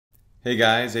Hey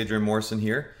guys, Adrian Morrison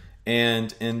here,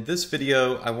 and in this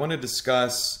video I want to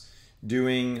discuss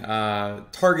doing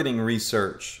targeting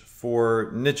research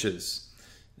for niches.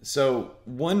 So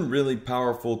one really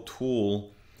powerful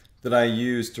tool that I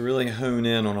use to really hone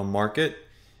in on a market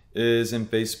is in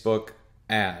Facebook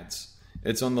ads.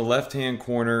 It's on the left hand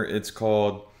corner. It's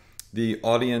called the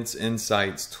Audience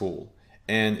Insights tool,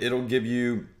 and it'll give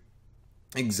you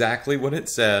exactly what it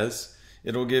says.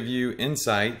 It'll give you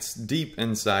insights, deep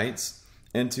insights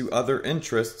into other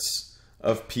interests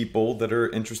of people that are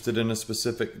interested in a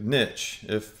specific niche,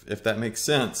 if that makes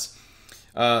sense.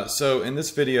 So in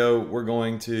this video, we're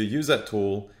going to use that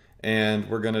tool and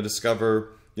we're going to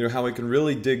discover how we can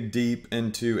really dig deep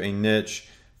into a niche,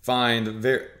 find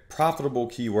very profitable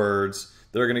keywords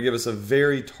that are going to give us a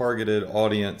very targeted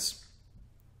audience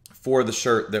for the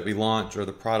shirt that we launch or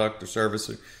the product or service,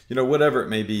 or whatever it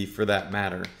may be for that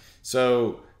matter.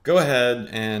 So go ahead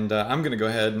and I'm going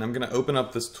to open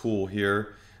up this tool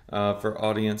here for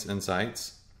Audience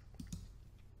Insights.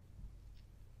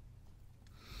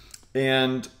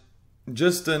 And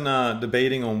just in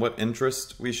debating on what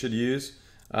interest we should use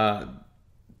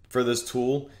for this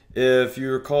tool, if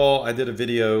you recall, I did a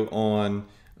video on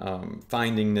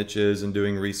finding niches and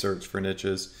doing research for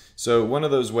niches. So one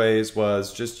of those ways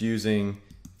was just using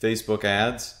Facebook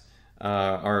ads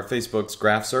or Facebook's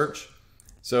graph search.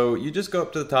 So you just go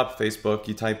up to the top of Facebook,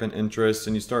 you type in interest,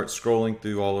 and you start scrolling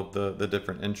through all of the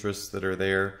different interests that are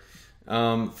there.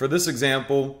 For this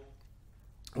example,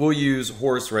 we'll use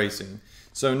horse racing.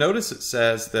 So notice it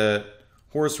says that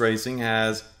horse racing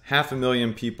has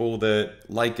 500,000 people that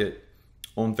like it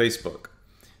on Facebook.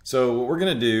 So what we're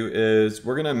going to do is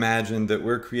we're going to imagine that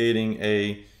we're creating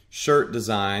a shirt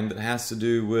design that has to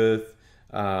do with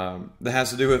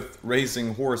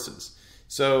racing horses.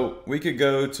 So we could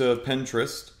go to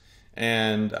Pinterest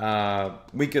and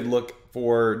we could look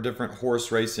for different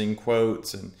horse racing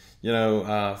quotes and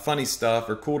funny stuff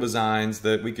or cool designs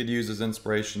that we could use as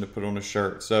inspiration to put on a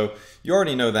shirt. So you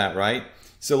already know that, right?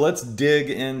 So let's dig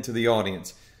into the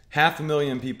audience.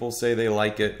 500,000 people say they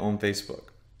like it on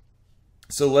Facebook.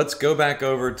 So let's go back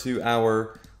over to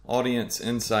our Audience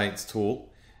Insights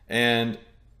tool, and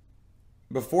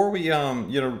before we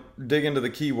dig into the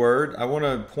keyword, I want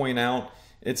to point out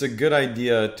it's a good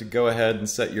idea to go ahead and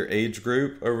set your age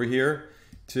group over here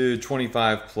to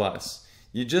 25 plus.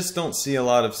 You just don't see a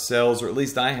lot of sales, or at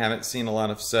least I haven't seen a lot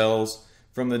of sales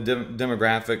from the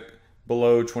demographic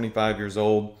below 25 years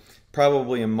old.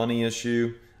 Probably a money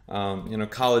issue.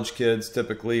 College kids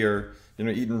typically are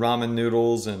eating ramen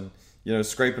noodles and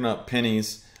scraping up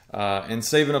pennies and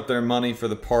saving up their money for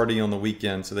the party on the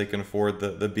weekend so they can afford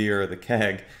the beer or the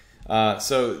keg.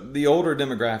 So the older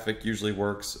demographic usually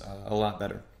works a lot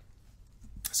better.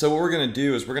 So what we're going to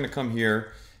do is we're going to come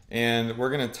here and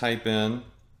we're going to type in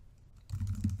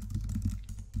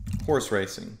horse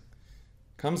racing.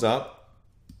 Comes up,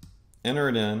 enter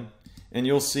it in, and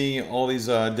you'll see all these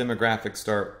demographics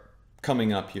start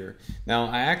coming up here. Now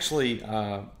I actually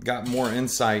got more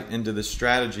insight into this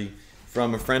strategy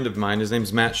from a friend of mine. His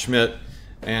name's Matt Schmidt,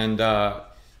 and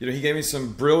he gave me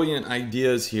some brilliant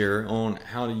ideas here on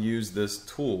how to use this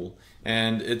tool,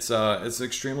 and it's an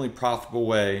extremely profitable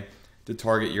way to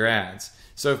target your ads.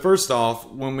 So first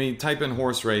off, when we type in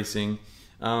horse racing,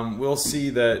 we'll see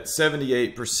that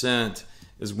 78%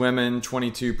 is women,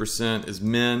 22% is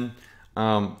men.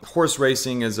 Horse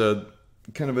racing is a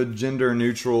kind of a gender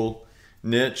neutral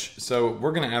niche, so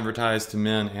we're going to advertise to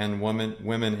men and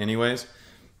women anyways.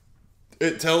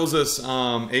 It tells us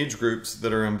age groups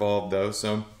that are involved though.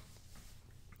 So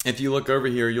if you look over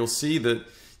here, you'll see that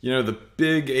the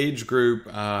big age group,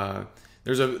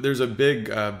 there's a big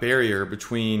barrier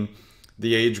between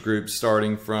the age groups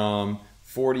starting from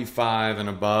 45 and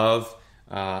above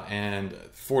and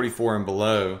 44 and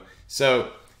below.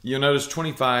 So you'll notice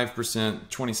 25%,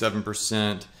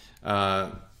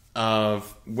 27%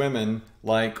 of women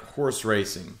like horse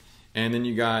racing, and then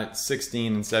you got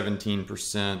 16 and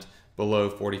 17% below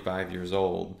 45 years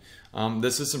old.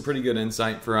 This is some pretty good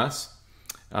insight for us.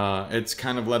 It's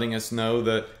kind of letting us know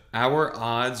that our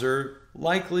odds are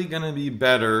likely going to be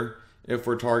better if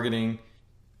we're targeting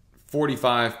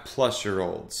 45 plus year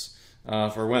olds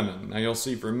for women. Now you'll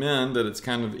see for men that it's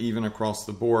kind of even across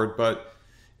the board, but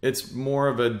it's more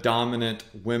of a dominant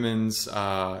women's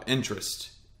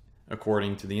interest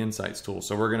according to the Insights tool.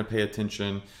 So we're going to pay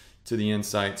attention to the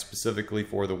insights specifically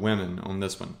for the women on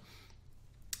this one.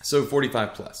 So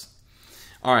 45 plus.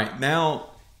 All right,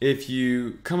 now if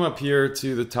you come up here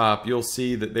to the top, you'll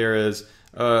see that there is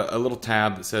a little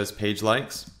tab that says page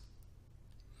likes.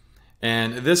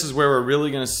 And this is where we're really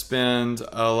going to spend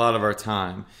a lot of our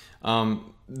time.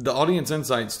 The Audience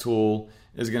Insights tool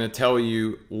is going to tell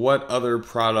you what other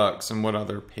products and what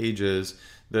other pages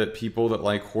that people that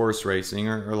like horse racing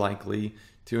are likely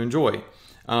to enjoy.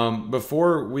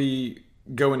 Before we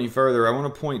go any further, I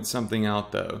want to point something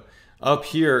out though. Up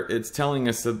here, it's telling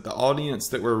us that the audience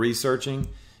that we're researching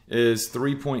is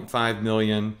 3.5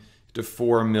 million to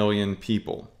 4 million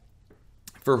people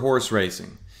for horse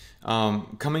racing.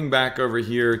 Coming back over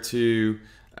here to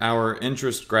our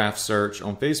interest graph search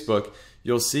on Facebook,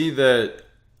 you'll see that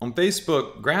on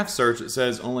Facebook graph search, it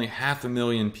says only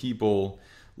 500,000 people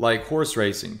like horse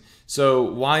racing. So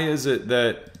why is it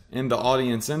that in the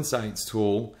Audience Insights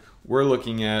tool, we're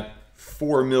looking at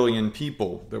 4 million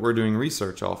people that we're doing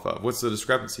research off of? What's the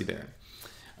discrepancy there?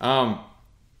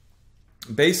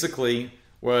 Basically,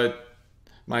 what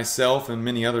myself and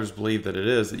many others believe that it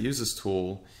is that use this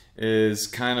tool is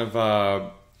kind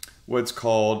of what's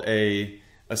called a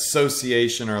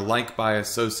association or like by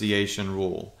association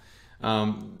rule.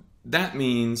 That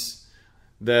means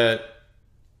that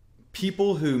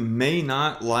people who may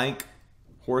not like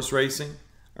horse racing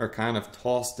are kind of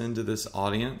tossed into this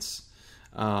audience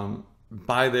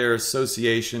by their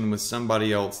association with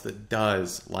somebody else that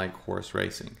does like horse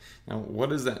racing. Now, what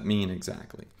does that mean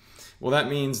exactly? Well, that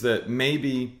means that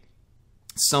maybe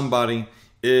somebody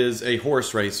is a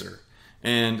horse racer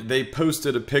and they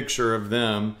posted a picture of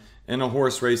them in a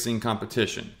horse racing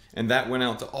competition, and that went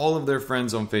out to all of their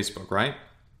friends on Facebook, right?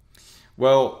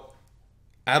 Well,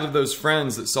 out of those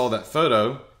friends that saw that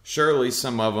photo, surely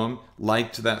some of them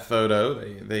liked that photo,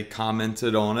 they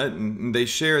commented on it, and they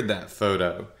shared that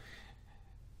photo,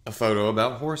 a photo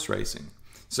about horse racing.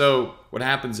 So what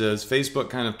happens is Facebook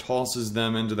kind of tosses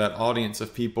them into that audience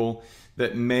of people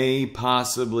that may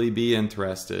possibly be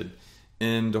interested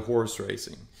into horse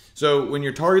racing. So when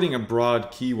you're targeting a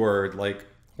broad keyword like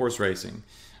horse racing,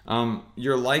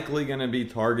 you're likely going to be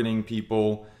targeting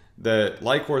people that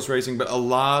like horse racing, but a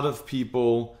lot of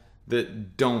people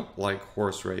that don't like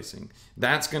horse racing.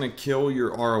 That's going to kill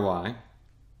your ROI.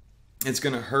 It's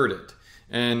going to hurt it,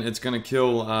 and it's going to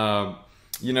kill the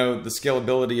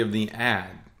scalability of the ad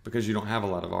because you don't have a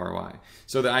lot of ROI.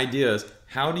 So the idea is,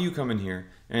 how do you come in here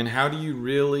and how do you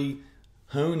really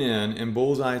hone in and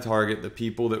bullseye target the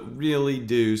people that really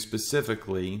do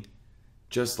specifically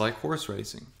just like horse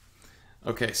racing?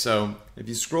 Okay, so if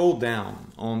you scroll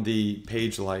down on the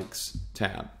page likes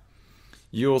tab,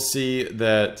 you'll see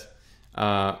that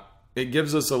it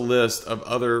gives us a list of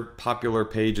other popular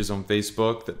pages on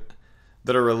Facebook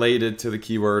that are related to the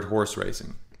keyword horse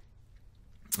racing.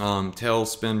 Tail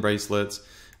spin bracelets,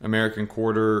 American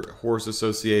Quarter Horse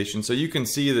Association. So you can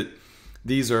see that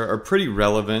these are pretty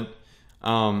relevant.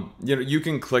 You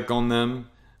can click on them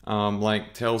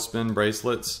like tail spin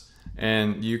bracelets,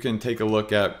 and you can take a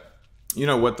look at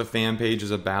what the fan page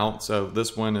is about. So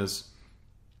this one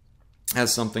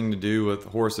has something to do with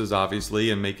horses,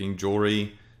 obviously, and making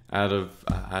jewelry out of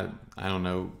I don't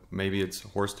know, maybe it's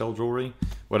horsetail jewelry,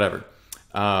 whatever.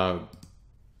 From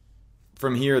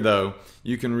here, though,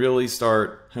 you can really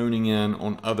start honing in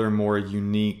on other more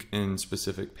unique and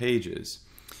specific pages.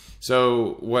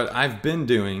 So what I've been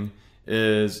doing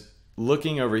is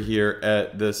looking over here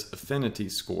at this affinity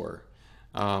score.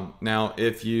 Now,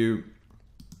 if you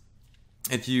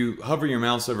hover your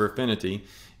mouse over affinity,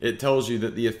 it tells you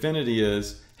that the affinity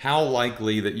is how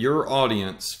likely that your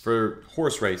audience for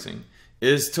horse racing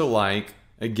is to like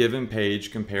a given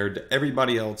page compared to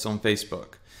everybody else on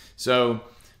Facebook. So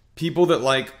people that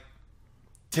like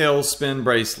tail spin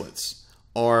bracelets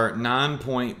are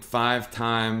 9.5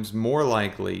 times more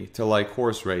likely to like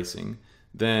horse racing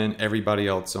than everybody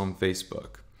else on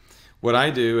Facebook. What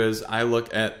I do is I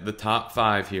look at the top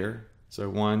 5 here. So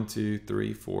 1, 2,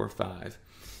 3, 4, 5.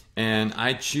 And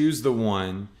I choose the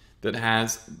one that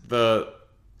has the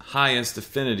highest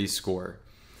affinity score.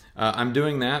 I'm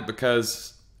doing that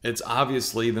because it's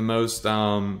obviously the most,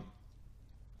 out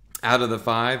of the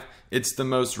 5, it's the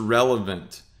most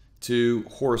relevant to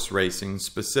horse racing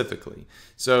specifically.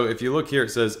 So if you look here,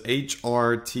 it says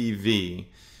HRTV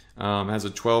has a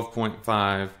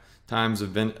 12.5 times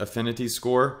affinity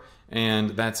score,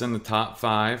 and that's in the top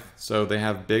 5. So they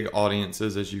have big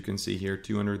audiences, as you can see here,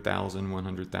 200,000,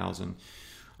 100,000.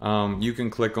 You can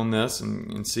click on this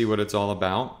and see what it's all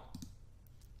about.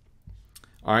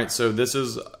 All right, so this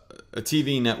is a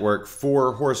TV network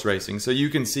for horse racing. So you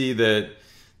can see that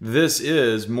this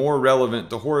is more relevant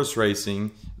to horse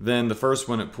racing than the first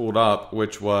one it pulled up,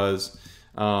 which was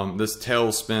this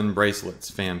tail spin bracelets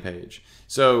fan page.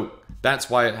 So that's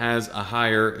why it has a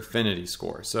higher affinity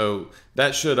score. So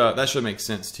that should make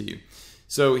sense to you.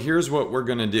 So here's what we're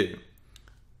going to do.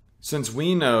 since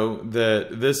we know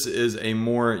that this is a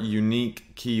more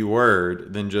unique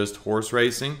keyword than just horse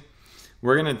racing,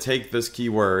 we're going to take this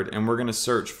keyword and we're going to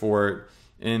search for it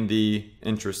in the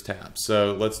interest tab.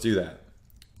 So let's do that.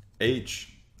 HRTV.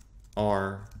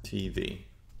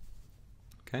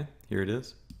 Okay, here it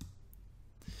is.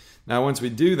 Now once we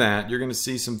do that, you're going to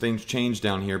see some things change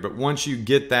down here. But once you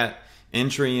get that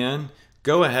entry in,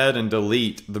 go ahead and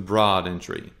delete the broad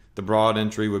entry. The broad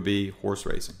entry would be horse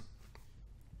racing.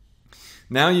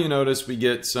 Now you notice we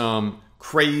get some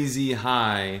crazy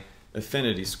high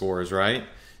affinity scores, right?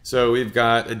 So we've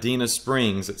got Adena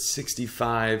Springs at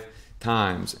 65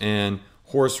 times and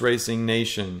Horse Racing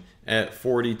Nation at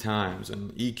 40 times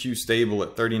and EQ Stable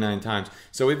at 39 times.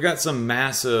 So we've got some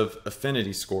massive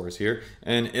affinity scores here,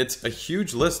 and it's a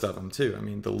huge list of them too. I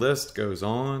mean, the list goes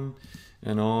on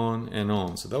and on and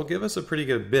on. So they'll give us a pretty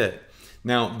good bit.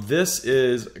 Now, this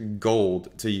is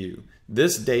gold to you.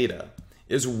 This data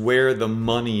is where the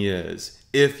money is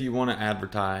if you want to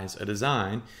advertise a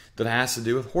design that has to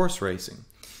do with horse racing.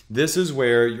 This is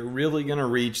where you're really going to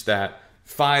reach that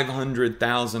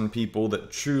 500,000 people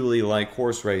that truly like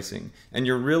horse racing. And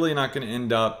you're really not going to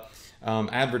end up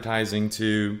advertising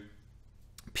to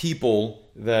people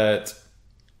that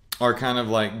are kind of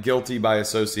like guilty by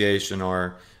association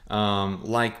or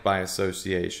like by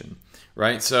association,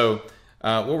 right? So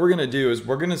what we're going to do is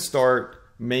we're going to start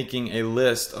making a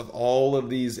list of all of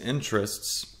these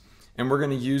interests, and we're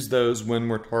going to use those when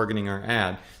we're targeting our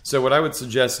ad. So what I would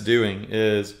suggest doing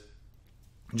is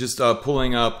just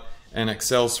pulling up an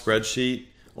Excel spreadsheet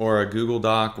or a Google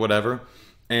Doc, whatever,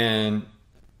 and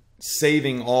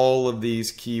saving all of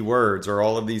these keywords or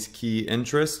all of these key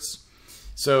interests,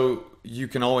 so you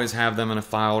can always have them in a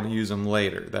file to use them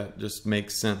later. That just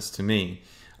makes sense to me.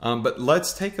 But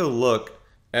let's take a look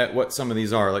at what some of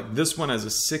these are. Like this one has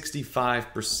a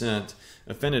 65%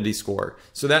 affinity score.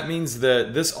 So that means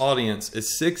that this audience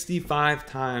is 65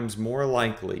 times more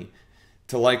likely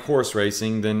to like horse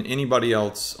racing than anybody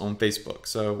else on Facebook.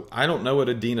 So I don't know what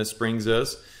Adena Springs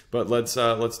is, but let's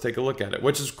take a look at it,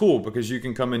 which is cool because you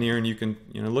can come in here and you can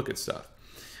look at stuff.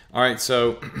 All right,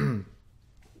 so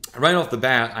right off the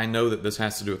bat, I know that this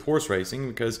has to do with horse racing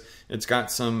because it's got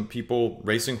some people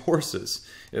racing horses.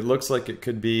 It looks like it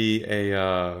could be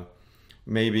a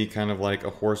maybe kind of like a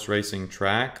horse racing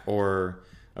track or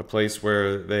a place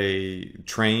where they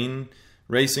train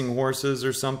racing horses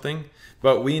or something.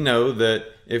 But we know that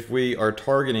if we are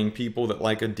targeting people that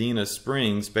like Adena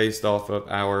Springs based off of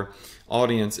our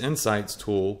audience insights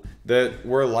tool, that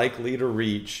we're likely to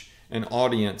reach an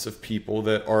audience of people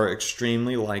that are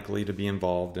extremely likely to be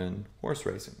involved in horse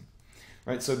racing.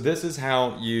 Right? So this is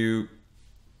how you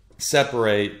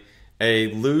separate a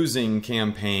losing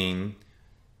campaign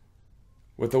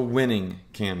with a winning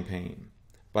campaign,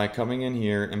 by coming in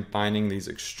here and finding these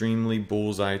extremely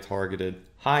bullseye targeted,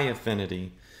 high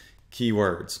affinity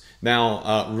keywords.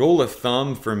 Now, rule of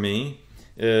thumb for me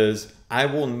is I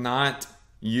will not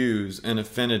use an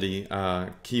affinity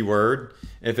keyword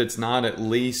if it's not at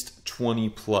least 20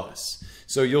 plus.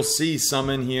 So you'll see some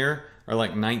in here are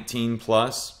like 19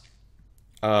 plus.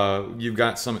 You've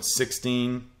got some at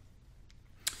 16.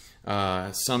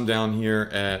 Some down here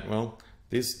at, well,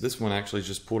 this one actually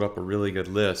just pulled up a really good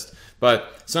list.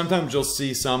 But sometimes you'll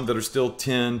see some that are still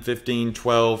 10, 15,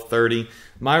 12, 30.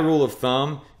 My rule of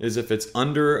thumb is if it's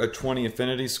under a 20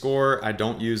 affinity score, I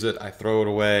don't use it. I throw it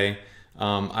away.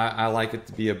 I like it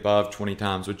to be above 20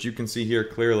 times, which you can see here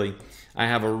clearly. I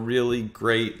have a really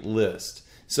great list.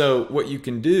 So what you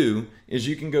can do is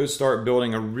you can go start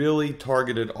building a really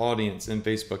targeted audience in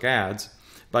Facebook ads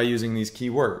by using these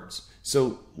keywords.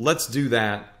 So let's do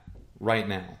that right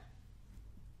now.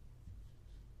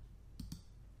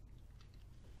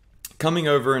 Coming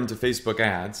over into Facebook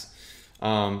ads,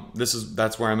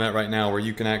 that's where I'm at right now, where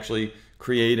you can actually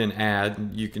create an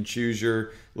ad. You can choose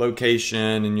your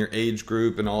location and your age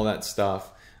group and all that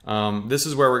stuff. This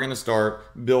is where we're going to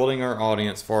start building our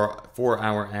audience for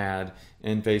our ad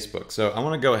in Facebook. So I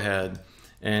want to go ahead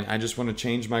and I just want to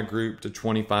change my group to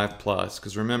 25 plus,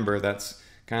 because remember, that's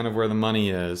kind of where the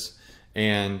money is.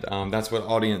 And that's what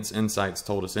Audience Insights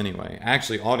told us anyway.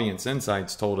 Actually, Audience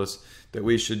Insights told us that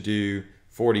we should do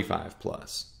 45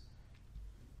 plus,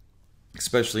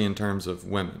 especially in terms of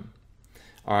women.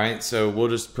 All right, so we'll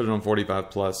just put it on 45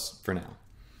 plus for now.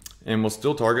 And we'll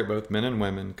still target both men and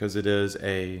women because it is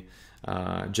a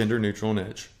gender neutral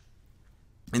niche.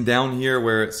 And down here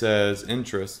where it says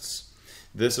interests,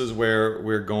 this is where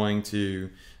we're going to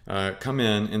come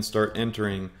in and start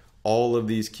entering all of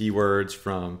these keywords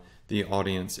from the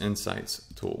Audience Insights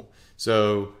tool.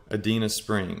 So Adena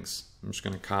Springs, I'm just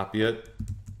going to copy it,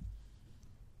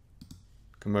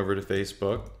 come over to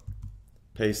Facebook,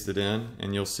 paste it in,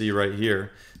 and you'll see right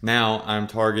here. Now I'm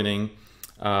targeting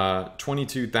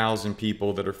 22,000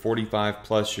 people that are 45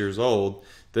 plus years old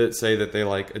that say that they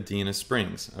like Adena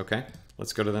Springs. Okay,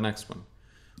 let's go to the next one.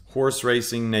 Horse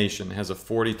Racing Nation has a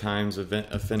 40 times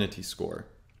affinity score.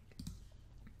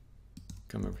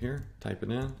 Come over here, type it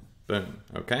in, boom.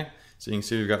 Okay, so you can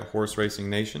see we've got Horse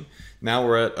Racing Nation. Now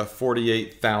we're at a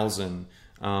 48,000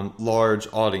 large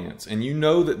audience, and you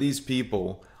know that these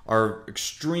people are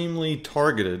extremely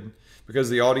targeted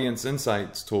because the Audience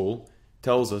Insights tool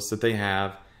tells us that they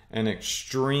have an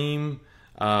extremely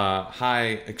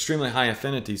high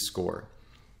affinity score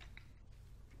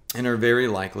and are very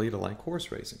likely to like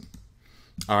horse racing.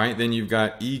 All right, then you've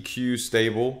got EQ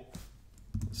Stable.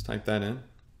 Let's type that in.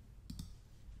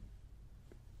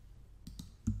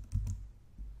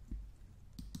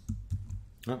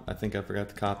 Oh, I think I forgot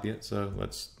to copy it, so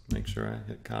let's make sure I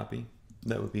hit copy.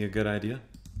 That would be a good idea.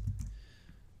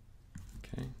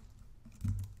 Okay.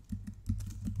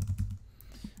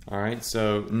 All right,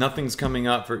 so nothing's coming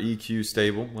up for EQ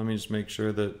Stable. Let me just make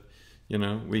sure that, you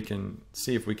know, we can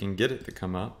see if we can get it to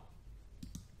come up.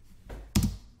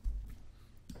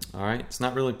 All right, it's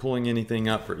not really pulling anything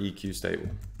up for EQ Stable.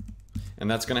 And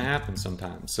that's gonna happen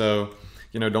sometimes. So,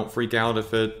 you know, don't freak out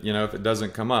if it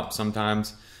doesn't come up.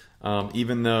 Sometimes,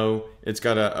 even though it's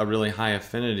got a really high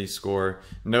affinity score,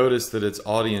 notice that its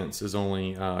audience is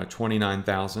only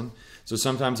 29,000. So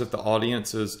sometimes if the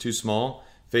audience is too small,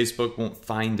 Facebook won't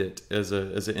find it as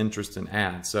an interesting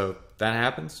ad. So if that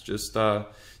happens, just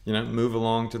you know, move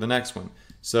along to the next one.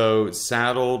 So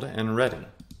Saddled and Ready.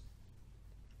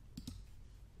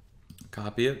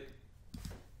 Copy it.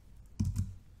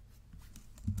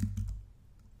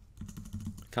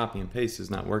 Copy and paste is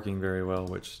not working very well,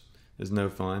 which is no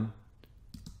fun.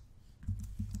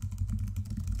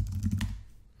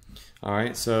 All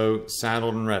right, so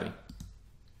Saddled and Ready.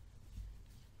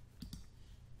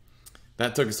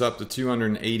 That took us up to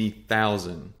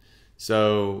 280,000.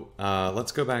 So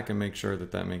let's go back and make sure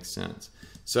that that makes sense.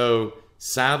 So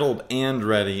Saddled and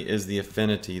Ready is the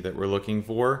affinity that we're looking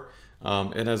for.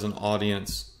 It has an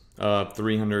audience of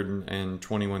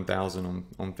 321,000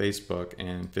 on Facebook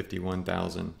and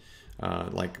 51,000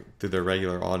 like through their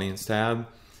regular audience tab.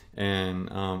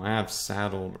 And I have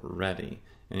Saddled Ready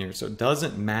in here. So it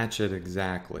doesn't match it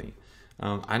exactly.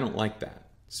 I don't like that.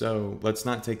 So let's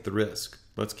not take the risk.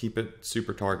 Let's keep it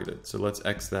super targeted. So let's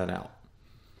X that out.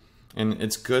 And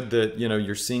it's good that, you know,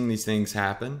 you're seeing these things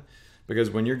happen, because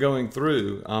when you're going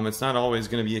through, it's not always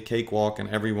going to be a cakewalk and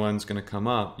everyone's going to come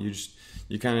up. You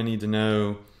kind of need to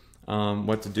know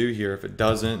what to do here if it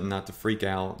doesn't, and not to freak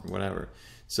out, whatever.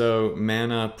 So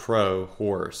Mana Pro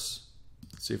Horse.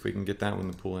 Let's see if we can get that one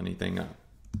to pull anything up.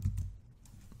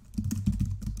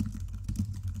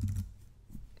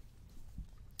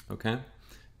 Okay.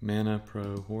 Mana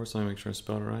Pro Horse. Let me make sure I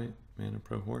spelled it right. Mana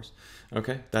Pro Horse.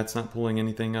 Okay, that's not pulling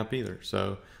anything up either.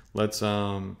 So let's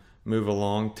move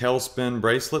along. Tailspin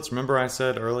Bracelets. Remember I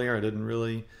said earlier I didn't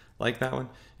really like that one?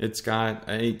 It's got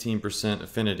an 18%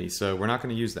 affinity, so we're not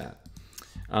going to use that.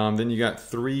 Then you got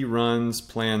 3 Runs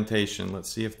Plantation.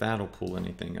 Let's see if that'll pull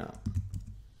anything up.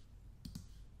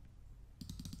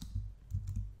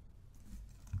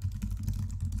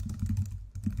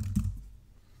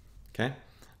 Okay.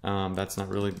 That's not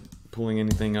really pulling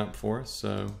anything up for us,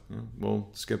 so you know, we'll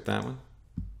skip that one.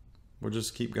 We'll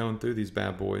just keep going through these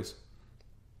bad boys.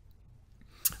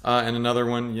 And another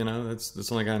one, you know,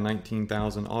 that's only got a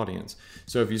 19,000 audience.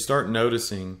 So if you start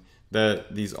noticing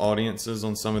that these audiences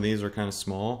on some of these are kind of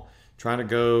small, try to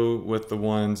go with the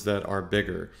ones that are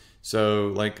bigger.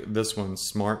 So like this one,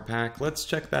 Smart Pack, let's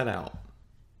check that out.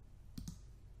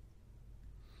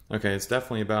 Okay, it's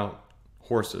definitely about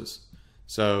horses.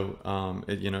 So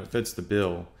it, you know, it fits the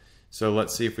bill. So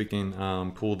let's see if we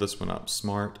can pull this one up.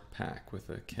 Smart Pack with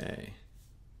a K.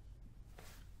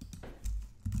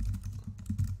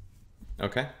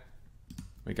 Okay,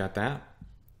 we got that.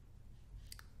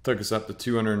 Took us up to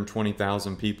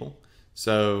 220,000 people.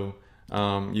 So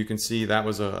you can see that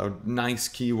was a nice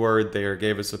keyword there.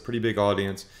 Gave us a pretty big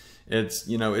audience. It's,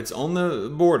 you know, it's on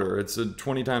the border. It's a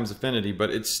 20 times affinity, but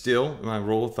it's still, my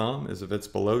rule of thumb is if it's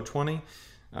below 20,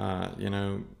 you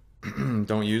know,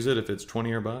 don't use it. If it's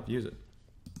 20 or above, use it.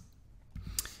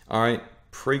 All right,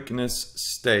 Preakness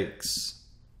Stakes.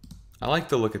 I like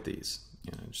to look at these,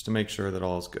 you know, just to make sure that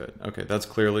all is good. Okay, that's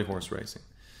clearly horse racing.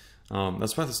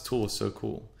 That's why this tool is so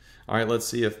cool. All right, let's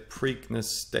see if Preakness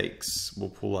Stakes will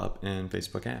pull up in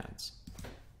Facebook ads.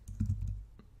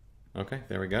 Okay,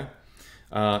 there we go.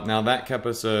 Now that kept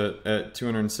us at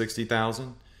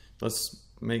 260,000. Let's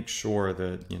make sure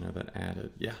that, you know, that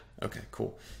added. Yeah, okay,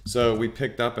 cool. So we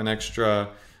picked up an extra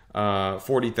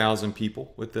 40,000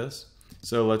 people with this.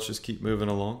 So let's just keep moving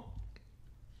along.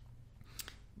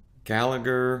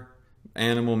 Gallagher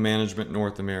Animal Management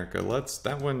North America.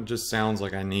 That one just sounds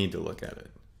like I need to look at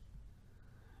it.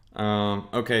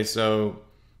 Okay, so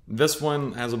this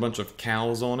one has a bunch of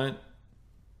cows on it.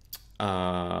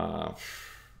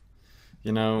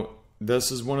 You know,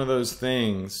 this is one of those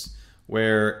things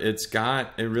where it's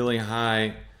got a really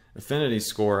high affinity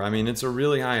score. I mean, it's a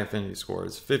really high affinity score.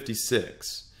 It's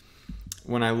 56.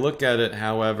 When I look at it,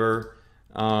 however,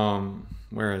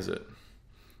 where is it?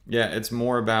 Yeah, it's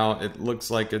more about, it looks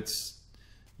like it's,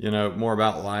 you know, more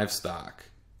about livestock.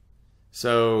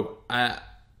 So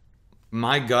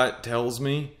my gut tells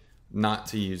me not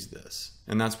to use this.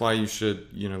 And that's why you should,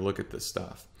 you know, look at this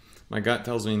stuff. My gut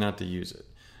tells me not to use it.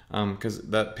 Because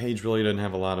that page really doesn't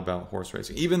have a lot about horse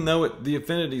racing. Even though the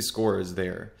affinity score is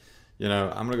there. You know,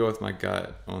 I'm going to go with my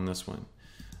gut on this one.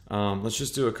 Let's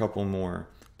just do a couple more.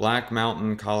 Black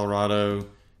Mountain, Colorado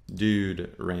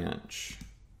Dude Ranch.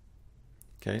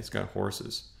 Okay, it's got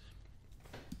horses.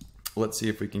 Let's see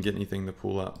if we can get anything to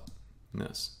pull up in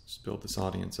this. Just build this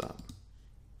audience up.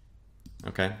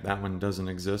 Okay, that one doesn't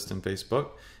exist in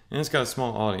Facebook. And it's got a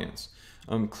small audience.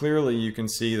 Clearly, you can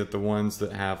see that the ones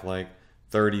that have like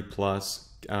 30 plus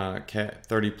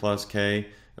K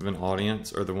of an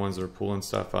audience are the ones that are pulling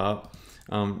stuff up.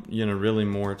 You know, really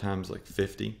more times like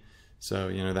 50. So,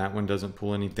 you know, that one doesn't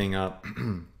pull anything up.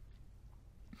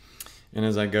 And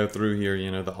as I go through here,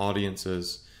 you know, the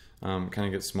audiences kind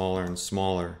of get smaller and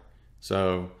smaller.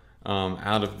 So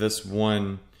out of this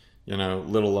one, you know,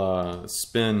 little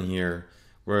spin here,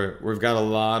 where we've got a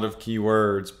lot of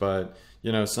keywords, but,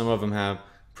 you know, some of them have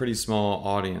pretty small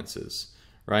audiences,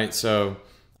 right? So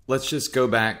let's just go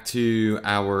back to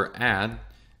our ad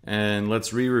and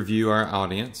let's re-review our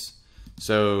audience.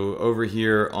 So over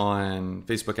here on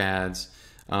Facebook ads,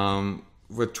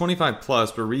 with 25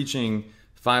 plus, we're reaching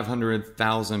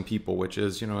 500,000 people, which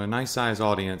is, you know, a nice size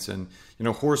audience. And, you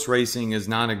know, horse racing is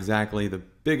not exactly the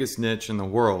biggest niche in the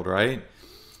world, right?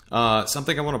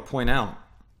 Something I want to point out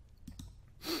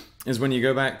is when you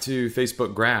go back to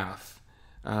Facebook Graph,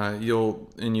 you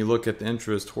look at the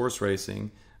interest horse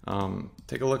racing,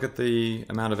 take a look at the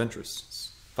amount of interest.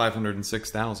 It's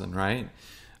 506,000, right?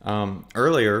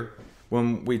 Earlier,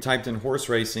 when we typed in horse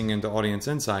racing into Audience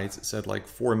Insights, it said like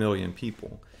 4 million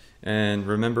people. And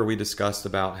remember, we discussed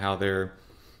about how they're,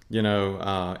 you know,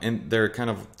 and they're kind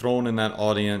of thrown in that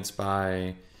audience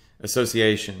by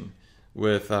association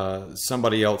with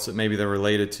somebody else that maybe they're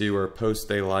related to, or a post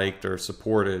they liked or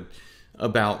supported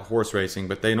about horse racing,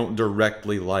 but they don't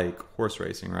directly like horse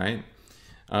racing, right?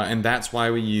 And that's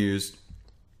why we used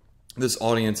this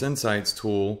Audience Insights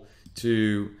tool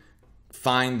to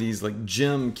find these like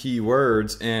gem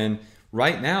keywords. And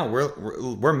right now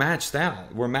we're maxed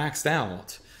out. We're maxed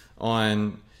out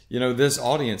on, you know, this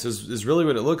audience is really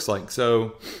what it looks like.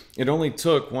 So it only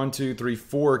took 1, 2, 3,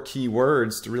 4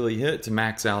 keywords to really hit to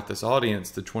max out this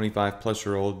audience, the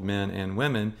 25-plus-year-old men and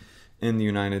women in the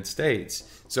United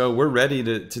States. So we're ready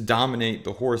to dominate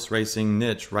the horse racing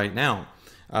niche right now.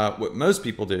 What most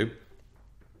people do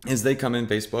is they come in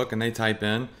Facebook and they type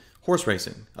in horse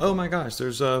racing. Oh my gosh,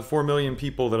 there's 4 million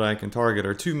people that I can target,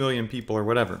 or 2 million people, or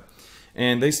whatever.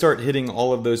 And they start hitting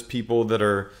all of those people that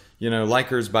are, you know,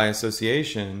 likers by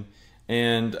association,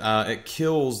 and it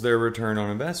kills their return on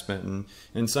investment. And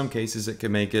in some cases, it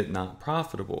can make it not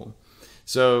profitable.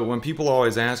 So when people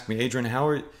always ask me, Adrian, how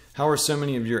are so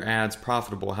many of your ads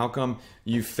profitable? How come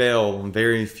you fail on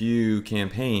very few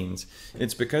campaigns?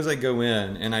 It's because I go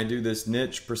in and I do this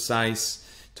niche precise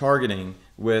targeting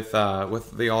with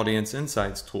the Audience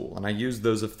Insights tool, and I use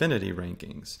those affinity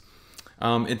rankings.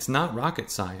 It's not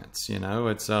rocket science, you know.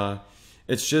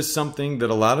 It's just something that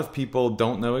a lot of people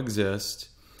don't know exists.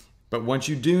 But once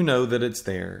you do know that it's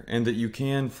there and that you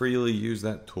can freely use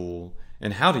that tool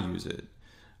and how to use it,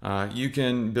 you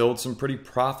can build some pretty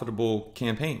profitable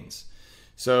campaigns.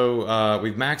 So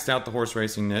we've maxed out the horse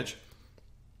racing niche,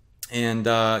 and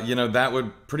you know, that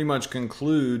would pretty much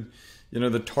conclude, you know,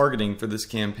 the targeting for this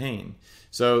campaign.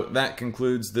 So that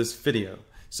concludes this video.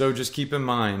 So just keep in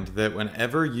mind that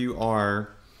whenever you're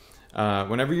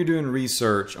doing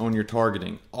research on your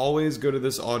targeting, always go to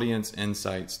this Audience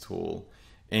Insights tool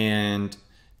and,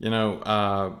 you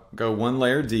know, go one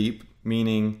layer deep,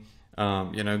 meaning,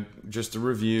 you know, just a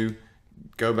review,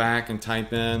 go back and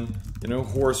type in, you know,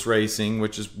 horse racing,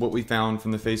 which is what we found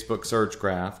from the Facebook search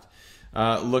graph.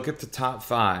 Look at the top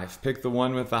 5, pick the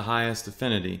one with the highest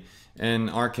affinity. In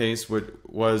our case,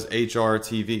 was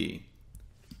HRTV.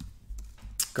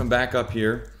 Come back up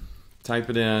here, type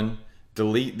it in,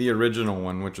 delete the original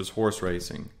one, which was horse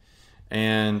racing.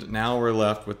 And now we're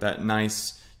left with that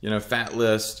nice, fat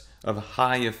list of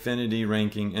high affinity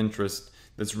ranking interest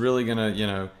that's really going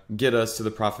to, get us to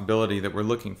the profitability that we're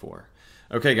looking for.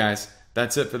 Okay, guys,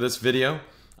 that's it for this video.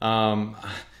 I'm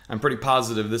pretty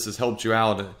positive this has helped you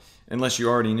out, unless you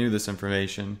already knew this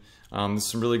information. This is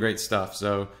some really great stuff.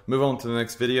 So move on to the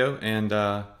next video, and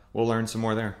we'll learn some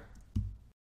more there.